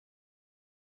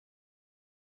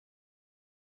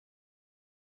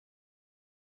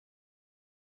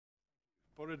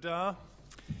Bore da.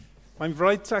 Mae'n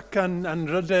fraint ac yn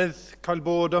rydydd cael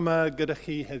bod yma gyda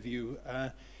chi heddiw.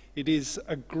 It is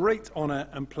a great honour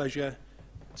and pleasure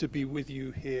to be with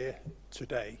you here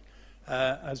today.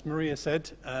 As Maria said,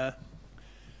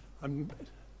 I'm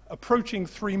approaching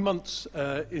 3 months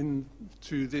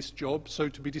into this job, so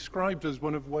to be described as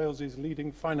one of Wales's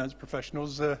leading finance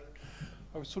professionals, I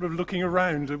was sort of looking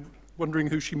around, wondering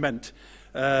who she meant,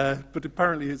 but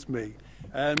apparently it's me.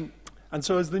 And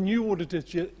so as the new Auditor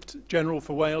General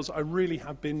for Wales, I really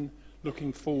have been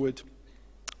looking forward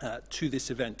to this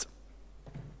event.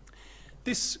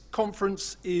 This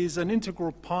conference is an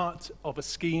integral part of a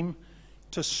scheme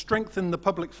to strengthen the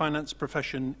public finance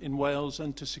profession in Wales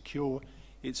and to secure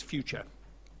its future.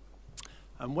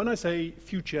 And when I say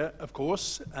future, of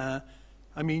course,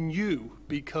 I mean you,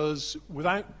 because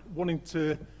without wanting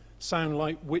to sound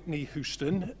like Whitney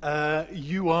Houston,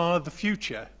 you are the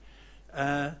future.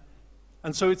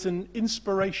 And so it's an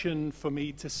inspiration for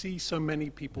me to see so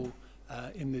many people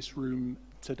in this room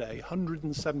today,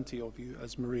 170 of you,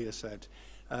 as Maria said,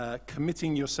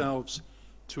 committing yourselves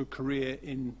to a career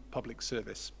in public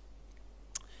service.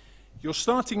 You're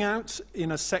starting out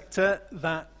in a sector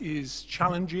that is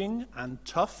challenging and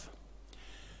tough,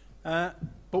 but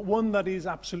one that is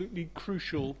absolutely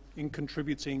crucial in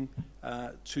contributing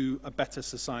to a better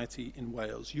society in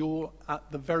Wales. You're at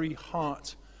the very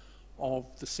heart of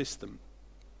the system.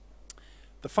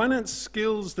 The Finance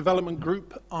Skills Development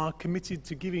Group are committed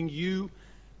to giving you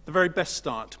the very best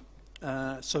start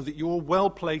so that you're well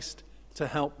placed to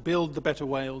help build the better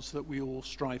Wales that we all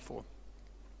strive for.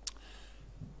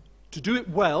 To do it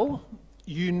well,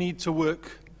 you need to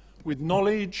work with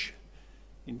knowledge,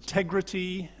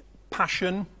 integrity,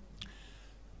 passion,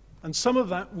 and some of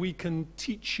that we can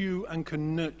teach you and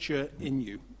can nurture in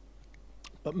you.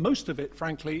 But most of it,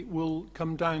 frankly, will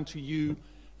come down to you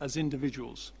as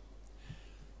individuals.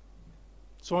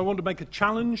 So I want to make a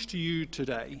challenge to you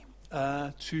today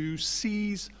to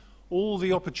seize all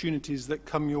the opportunities that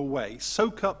come your way.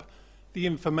 Soak up the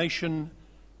information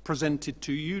presented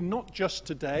to you, not just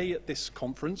today at this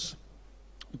conference,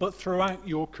 but throughout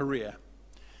your career.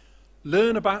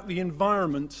 Learn about the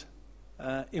environment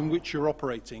in which you're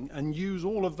operating and use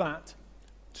all of that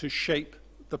to shape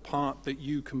the part that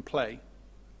you can play.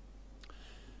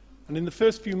 And in the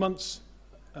first few months,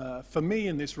 for me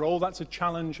in this role, that's a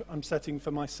challenge I'm setting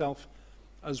for myself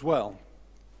as well.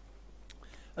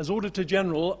 As Auditor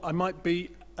General, I might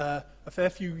be a fair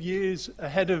few years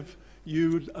ahead of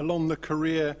you along the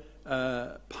career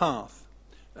path,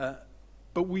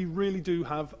 but we really do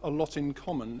have a lot in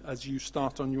common as you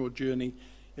start on your journey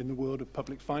in the world of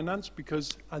public finance,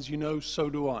 because, as you know, so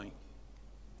do I.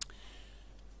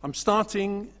 I'm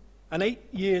starting an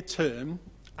 8-year term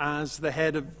as the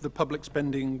head of the public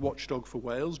spending watchdog for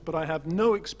Wales, but I have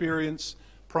no experience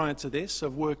prior to this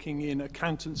of working in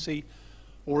accountancy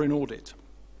or in audit.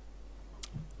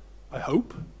 I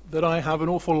hope that I have an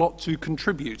awful lot to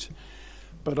contribute,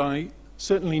 but I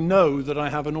certainly know that I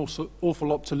have an awful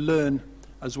lot to learn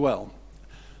as well.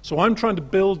 So I'm trying to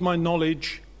build my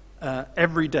knowledge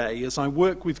every day as I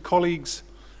work with colleagues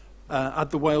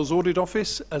at the Wales Audit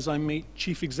Office, as I meet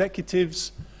chief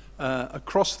executives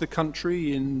across the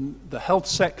country in the health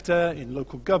sector, in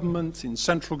local government, in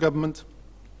central government,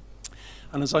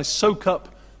 and as I soak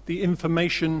up the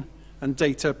information and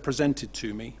data presented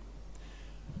to me,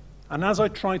 and as I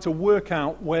try to work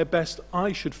out where best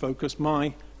I should focus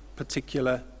my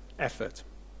particular effort.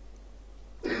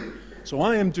 So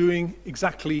I am doing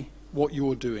exactly what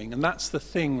you're doing, and that's the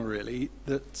thing really,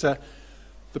 that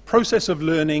the process of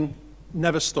learning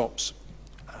never stops.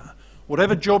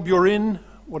 Whatever job you're in,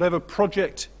 whatever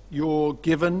project you're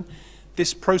given,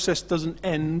 this process doesn't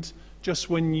end just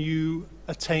when you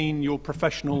attain your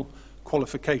professional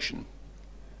qualification.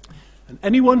 And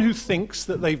anyone who thinks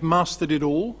that they've mastered it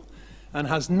all and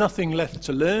has nothing left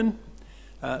to learn,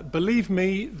 believe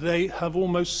me, they have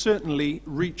almost certainly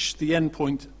reached the end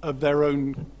point of their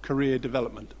own career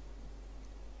development.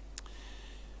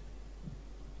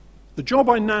 The job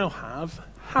I now have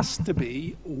has to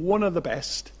be one of the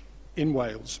best in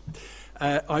Wales.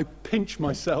 I pinch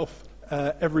myself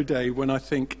every day when I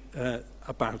think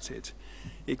about it.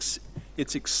 It's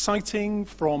exciting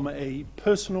from a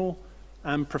personal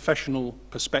and professional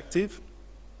perspective,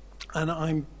 and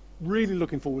I'm really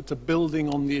looking forward to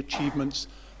building on the achievements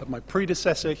of my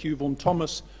predecessor, Hugh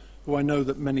Vaughan-Thomas, who I know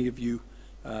that many of you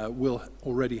will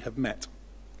already have met.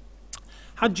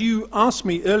 Had you asked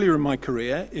me earlier in my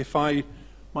career if I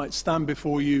might stand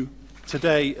before you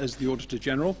today as the Auditor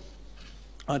General,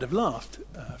 I'd have laughed,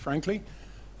 frankly.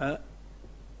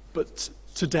 But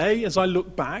today, as I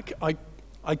look back,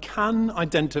 I can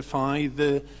identify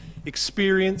the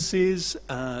experiences,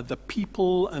 the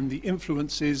people and the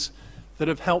influences that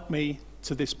have helped me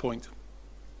to this point.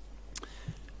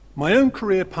 My own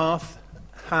career path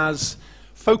has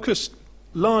focused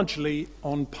largely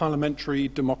on parliamentary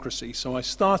democracy. So I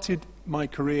started my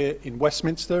career in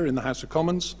Westminster in the House of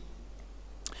Commons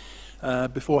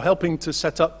before helping to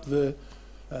set up the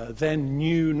then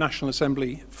new National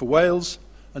Assembly for Wales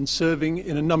and serving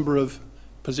in a number of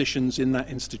positions in that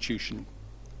institution.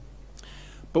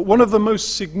 But one of the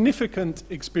most significant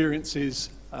experiences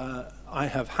I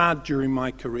have had during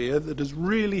my career that has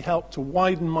really helped to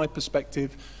widen my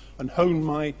perspective and hone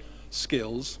my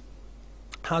skills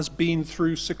has been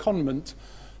through secondment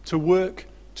to work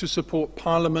to support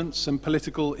parliaments and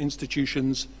political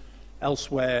institutions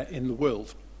elsewhere in the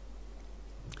world.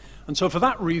 And so for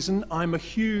that reason, I'm a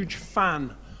huge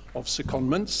fan of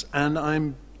secondments, and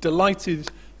I'm delighted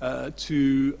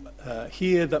to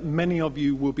hear that many of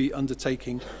you will be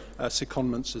undertaking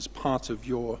secondments as part of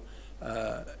your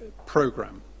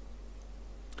program.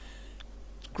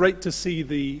 It's great to see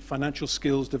the Financial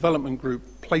Skills Development Group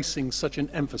placing such an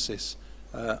emphasis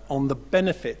on the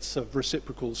benefits of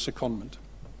reciprocal secondment.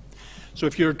 So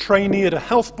if you're a trainee at a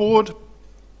health board,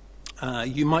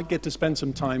 you might get to spend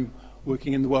some time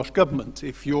working in the Welsh Government.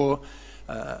 If you're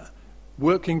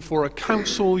working for a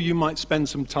council, you might spend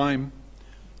some time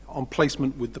on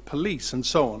placement with the police and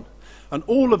so on. And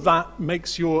all of that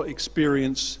makes your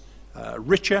experience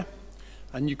richer,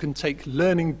 and you can take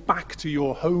learning back to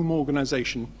your home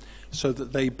organisation so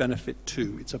that they benefit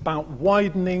too. It's about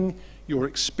widening your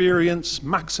experience,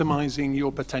 maximising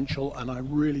your potential, and I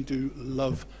really do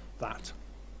love that.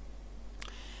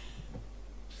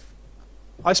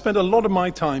 I spend a lot of my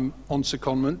time on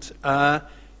secondment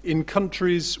in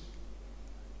countries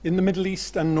in the Middle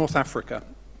East and North Africa,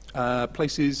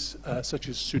 places such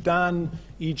as Sudan,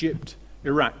 Egypt,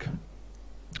 Iraq,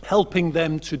 helping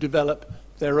them to develop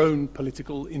their own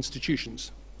political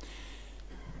institutions.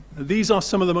 These are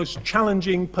some of the most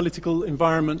challenging political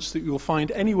environments that you'll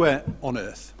find anywhere on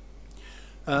earth.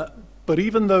 But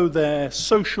even though their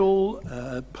social,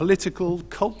 political,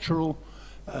 cultural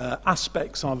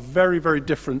aspects are very, very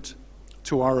different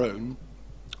to our own,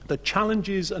 the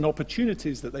challenges and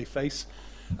opportunities that they face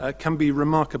can be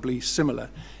remarkably similar.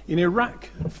 In Iraq,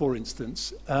 for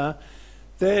instance,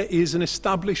 there is an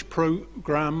established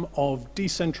program of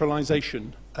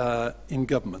decentralization in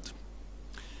government.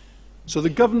 So the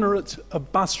governorate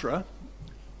of Basra,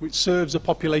 which serves a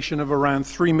population of around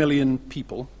 3 million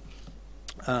people,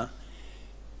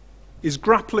 is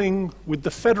grappling with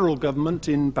the federal government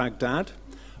in Baghdad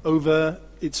over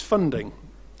its funding,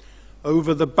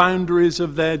 over the boundaries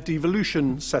of their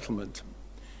devolution settlement.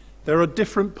 There are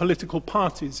different political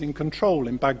parties in control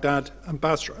in Baghdad and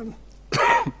Basra.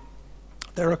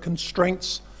 There are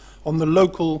constraints on the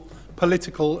local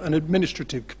political and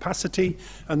administrative capacity,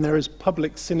 and there is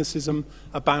public cynicism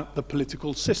about the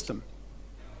political system.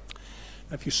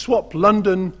 If you swap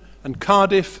London and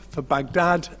Cardiff for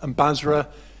Baghdad and Basra,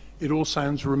 it all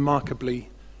sounds remarkably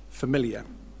familiar.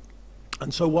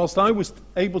 And so whilst I was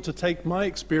able to take my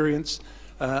experience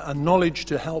and knowledge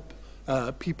to help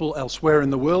people elsewhere in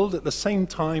the world, at the same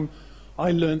time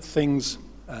I learned things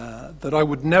that I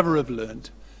would never have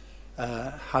learned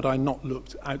had I not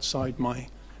looked outside my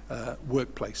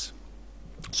workplace.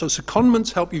 So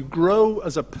secondments help you grow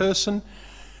as a person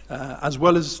as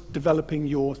well as developing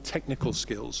your technical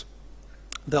skills.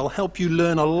 They'll help you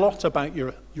learn a lot about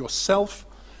yourself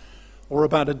or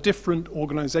about a different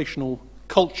organizational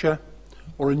culture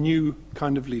or a new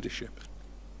kind of leadership.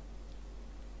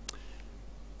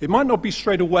 It might not be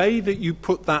straight away that you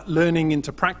put that learning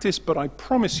into practice, but I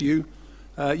promise you,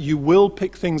 you will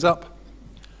pick things up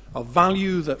of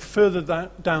value that further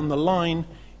down the line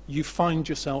you find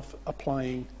yourself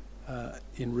applying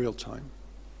in real time.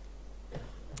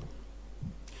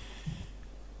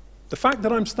 The fact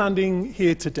that I'm standing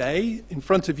here today in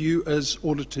front of you as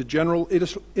Auditor General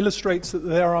illustrates that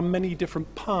there are many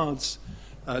different paths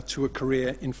to a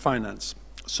career in finance.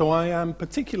 So I am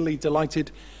particularly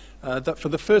delighted that for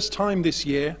the first time this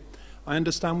year, I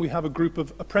understand we have a group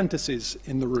of apprentices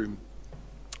in the room.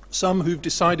 Some who've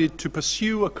decided to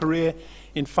pursue a career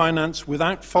in finance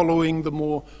without following the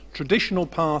more traditional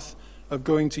path of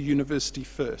going to university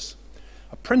first.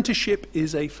 Apprenticeship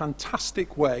is a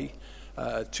fantastic way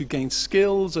to gain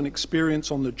skills and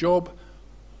experience on the job,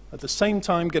 at the same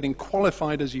time getting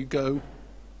qualified as you go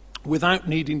without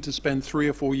needing to spend 3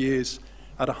 or 4 years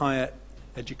at a higher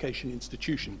education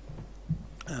institution.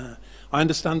 I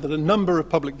understand that a number of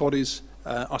public bodies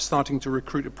are starting to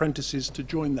recruit apprentices to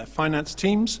join their finance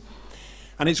teams,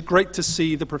 And it's great to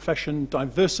see the profession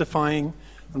diversifying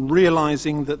and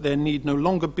realizing that there need no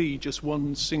longer be just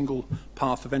one single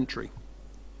path of entry.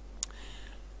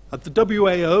 At the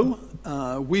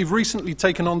WAO, we've recently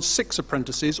taken on 6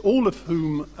 apprentices, all of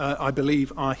whom I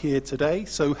believe are here today.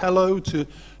 So hello to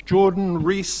Jordan,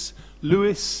 Reese,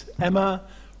 Lewis, Emma,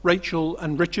 Rachel,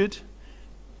 and Richard.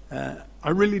 I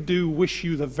really do wish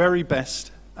you the very best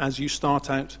as you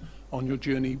start out on your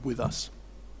journey with us.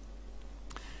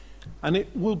 And it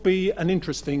will be an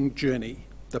interesting journey.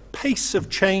 The pace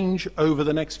of change over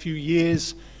the next few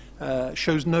years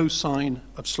shows no sign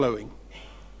of slowing.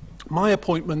 My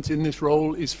appointment in this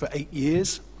role is for 8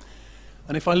 years,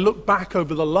 and if I look back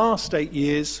over the last 8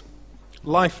 years,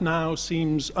 life now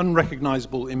seems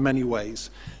unrecognizable in many ways.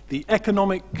 The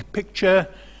economic picture,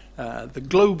 the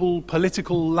global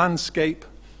political landscape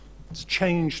has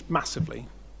changed massively,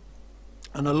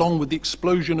 and along with the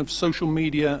explosion of social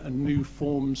media and new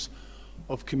forms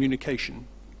of communication.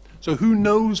 So who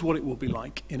knows what it will be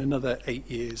like in another 8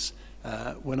 years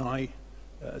when I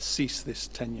cease this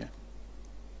tenure.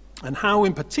 And how,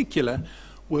 in particular,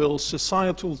 will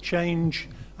societal change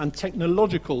and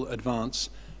technological advance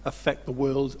affect the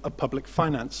world of public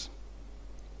finance?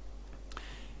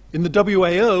 In the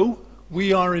WAO,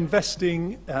 we are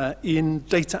investing in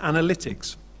data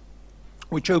analytics,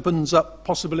 which opens up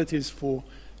possibilities for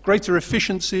greater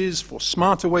efficiencies, for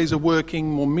smarter ways of working,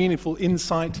 more meaningful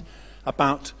insight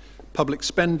about public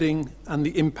spending and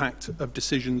the impact of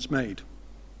decisions made.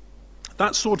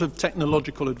 That sort of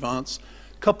technological advance,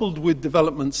 coupled with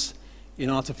developments in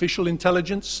artificial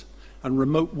intelligence and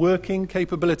remote working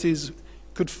capabilities,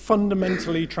 could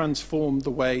fundamentally transform the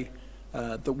way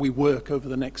that we work over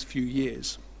the next few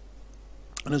years.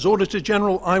 And as Auditor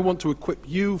General, I want to equip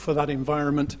you for that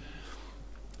environment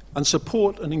and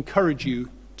support and encourage you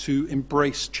to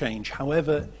embrace change,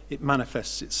 however it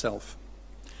manifests itself.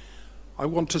 I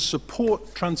want to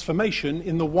support transformation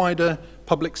in the wider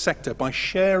public sector by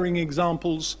sharing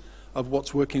examples of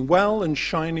what's working well and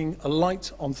shining a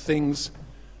light on things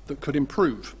that could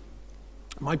improve.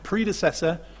 My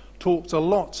predecessor talked a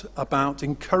lot about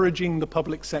encouraging the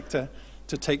public sector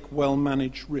to take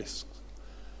well-managed risks.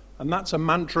 And that's a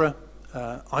mantra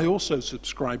I also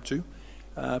subscribe to,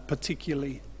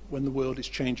 particularly when the world is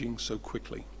changing so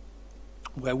quickly,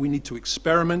 where we need to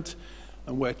experiment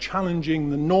and where challenging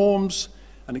the norms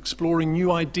and exploring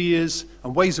new ideas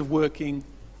and ways of working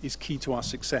is key to our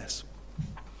success.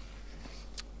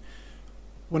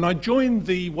 When I joined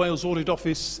the Wales Audit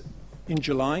Office in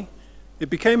July, it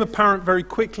became apparent very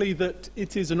quickly that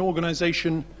it is an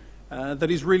organisation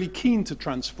that is really keen to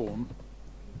transform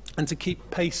and to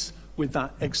keep pace with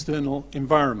that external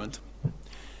environment.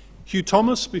 Hugh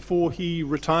Thomas, before he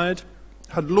retired,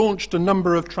 had launched a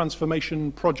number of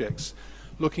transformation projects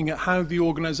looking at how the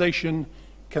organisation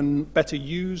can better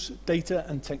use data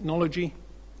and technology,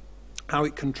 how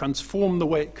it can transform the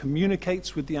way it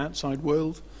communicates with the outside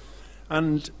world,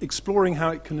 and exploring how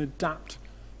it can adapt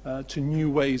to new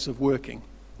ways of working.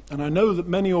 And I know that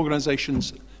many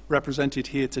organizations represented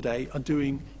here today are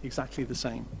doing exactly the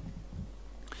same.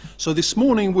 So this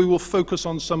morning we will focus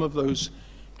on some of those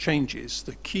changes,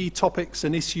 the key topics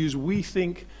and issues we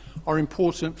think are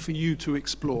important for you to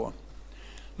explore.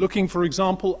 Looking, for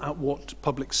example, at what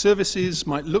public services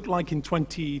might look like in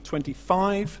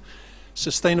 2025,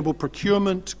 sustainable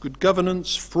procurement, good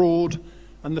governance, fraud,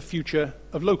 and the future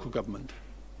of local government.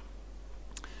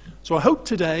 So I hope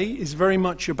today is very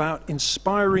much about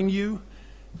inspiring you,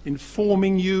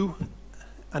 informing you,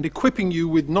 and equipping you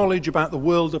with knowledge about the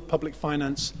world of public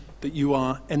finance that you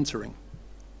are entering.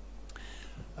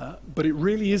 But it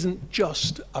really isn't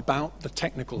just about the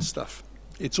technical stuff.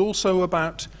 It's also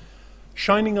about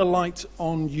shining a light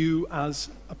on you as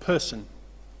a person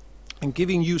and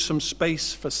giving you some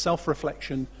space for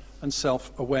self-reflection and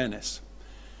self-awareness.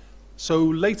 So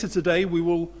later today, we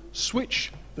will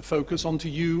switch the focus onto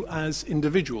you as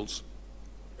individuals.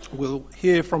 We'll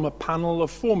hear from a panel of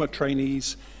former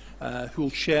trainees who will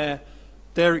share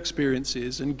their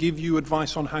experiences and give you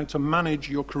advice on how to manage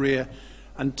your career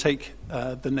and take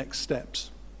the next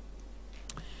steps.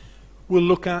 We'll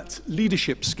look at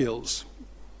leadership skills,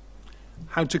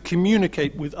 how to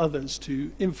communicate with others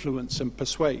to influence and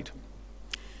persuade.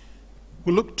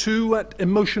 We'll look too at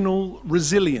emotional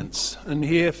resilience and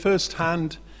hear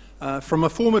firsthand from a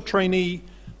former trainee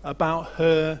about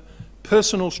her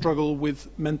personal struggle with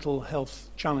mental health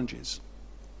challenges.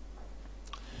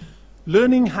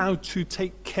 Learning how to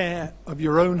take care of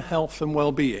your own health and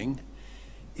well-being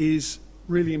is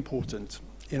really important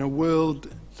in a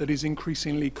world that is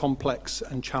increasingly complex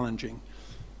and challenging.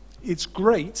 It's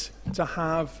great to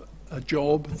have a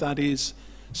job that is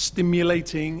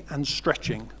stimulating and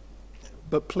stretching.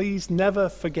 But please never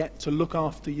forget to look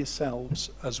after yourselves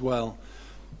as well.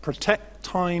 Protect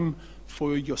time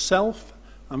for yourself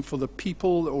and for the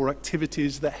people or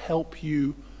activities that help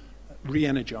you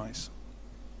re-energize.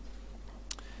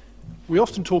 We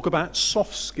often talk about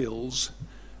soft skills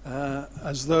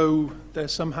as though they're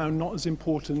somehow not as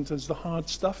important as the hard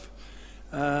stuff.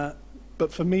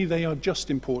 But for me, they are just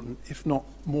important, if not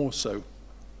more so.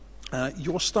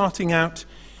 You're starting out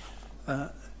on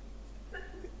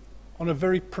a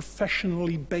very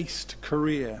professionally based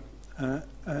career.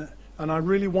 And I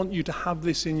really want you to have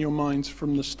this in your minds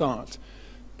from the start,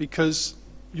 because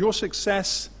your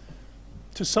success,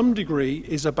 to some degree,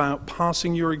 is about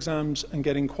passing your exams and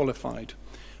getting qualified.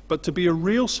 But to be a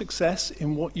real success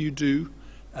in what you do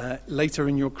later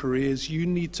in your careers, you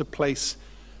need to place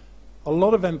a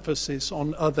lot of emphasis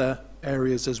on other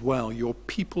areas as well, your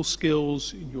people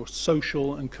skills, your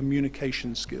social and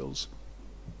communication skills.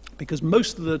 Because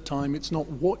most of the time, it's not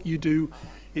what you do,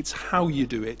 it's how you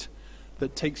do it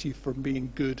that takes you from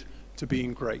being good to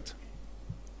being great.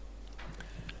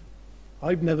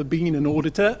 I've never been an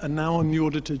auditor, and now I'm the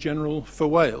Auditor General for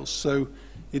Wales. So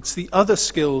it's the other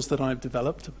skills that I've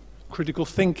developed, critical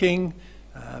thinking,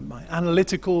 my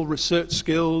analytical research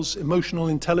skills, emotional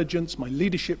intelligence, my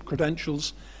leadership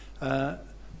credentials,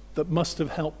 that must have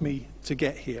helped me to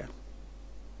get here.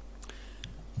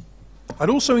 I'd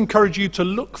also encourage you to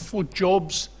look for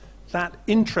jobs that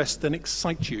interest and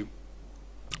excite you,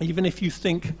 even if you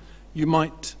think you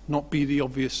might not be the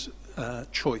obvious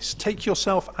choice. Take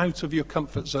yourself out of your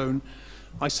comfort zone.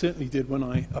 I certainly did when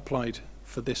I applied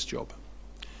for this job.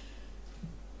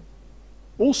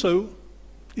 Also,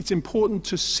 it's important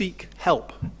to seek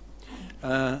help.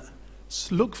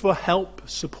 Look for help,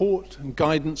 support, and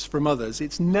guidance from others.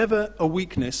 It's never a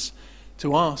weakness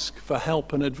to ask for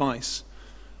help and advice.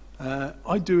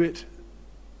 I do it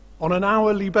on an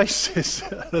hourly basis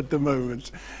at the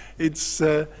moment.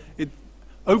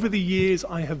 Over the years,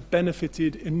 I have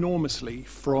benefited enormously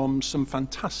from some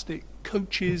fantastic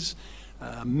coaches,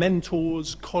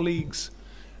 mentors, colleagues,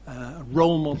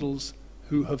 role models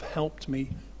who have helped me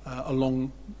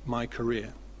along my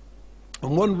career.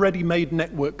 And one ready-made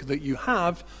network that you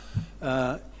have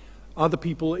are the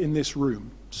people in this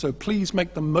room. So please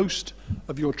make the most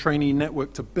of your trainee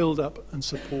network to build up and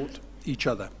support each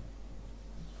other.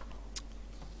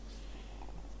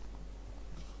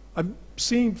 I've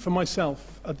seen for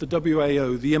myself at the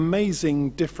WAO the amazing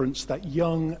difference that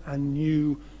young and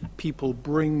new people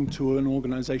bring to an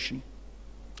organization.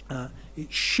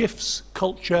 It shifts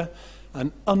culture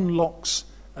and unlocks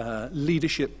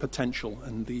leadership potential,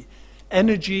 and the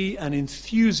energy and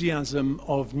enthusiasm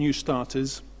of new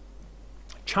starters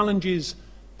challenges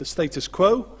the status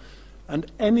quo,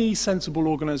 and any sensible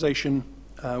organization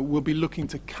will be looking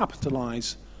to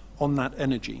capitalize on that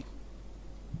energy.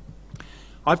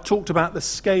 I've talked about the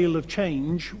scale of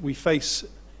change we face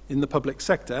in the public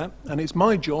sector, and it's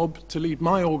my job to lead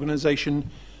my organization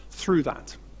through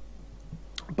that.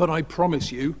 But I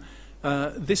promise you,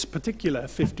 this particular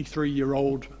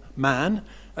 53-year-old man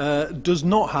does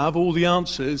not have all the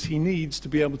answers he needs to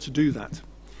be able to do that.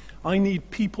 I need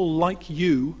people like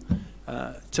you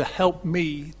to help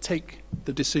me take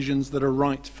the decisions that are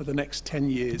right for the next 10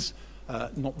 years,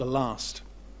 not the last.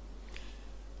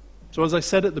 So as I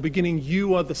said at the beginning,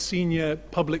 you are the senior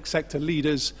public sector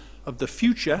leaders of the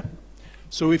future.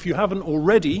 So if you haven't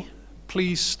already,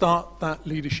 please start that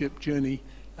leadership journey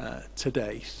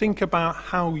today. Think about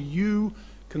how you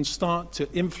can start to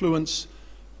influence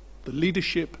the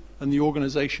leadership and the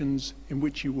organizations in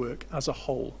which you work as a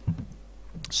whole.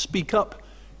 Speak up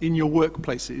in your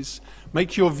workplaces.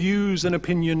 Make your views and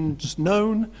opinions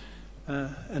known,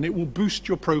 and it will boost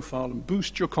your profile and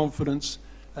boost your confidence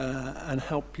and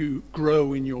help you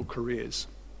grow in your careers.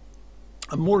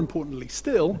 And more importantly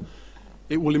still,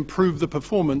 it will improve the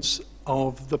performance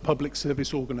of the public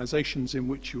service organizations in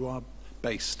which you are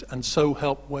based, and so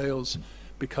help Wales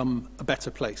become a better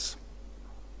place.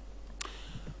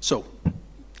 So,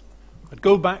 I'd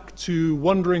go back to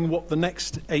wondering what the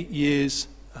next 8 years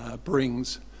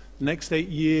brings. The next 8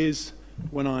 years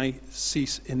when I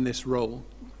cease in this role.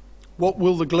 What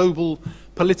will the global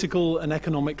political and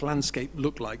economic landscape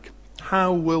look like?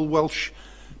 How will Welsh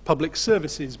public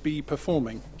services be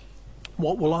performing?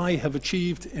 What will I have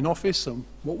achieved in office, and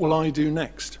what will I do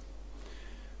next?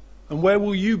 And where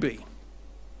will you be?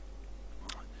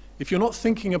 If you're not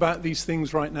thinking about these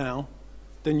things right now,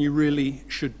 then you really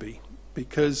should be.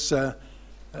 Because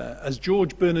as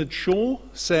George Bernard Shaw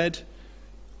said,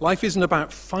 life isn't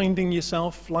about finding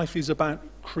yourself, life is about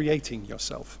creating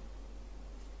yourself.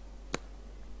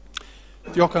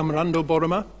 Diolch am rando bore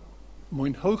yma.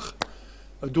 Mwynhewch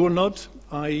y diwrnod.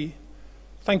 I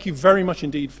thank you very much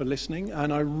indeed for listening,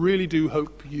 and I really do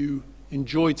hope you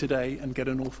enjoy today and get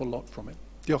an awful lot from it.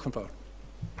 Diolch yn fawr.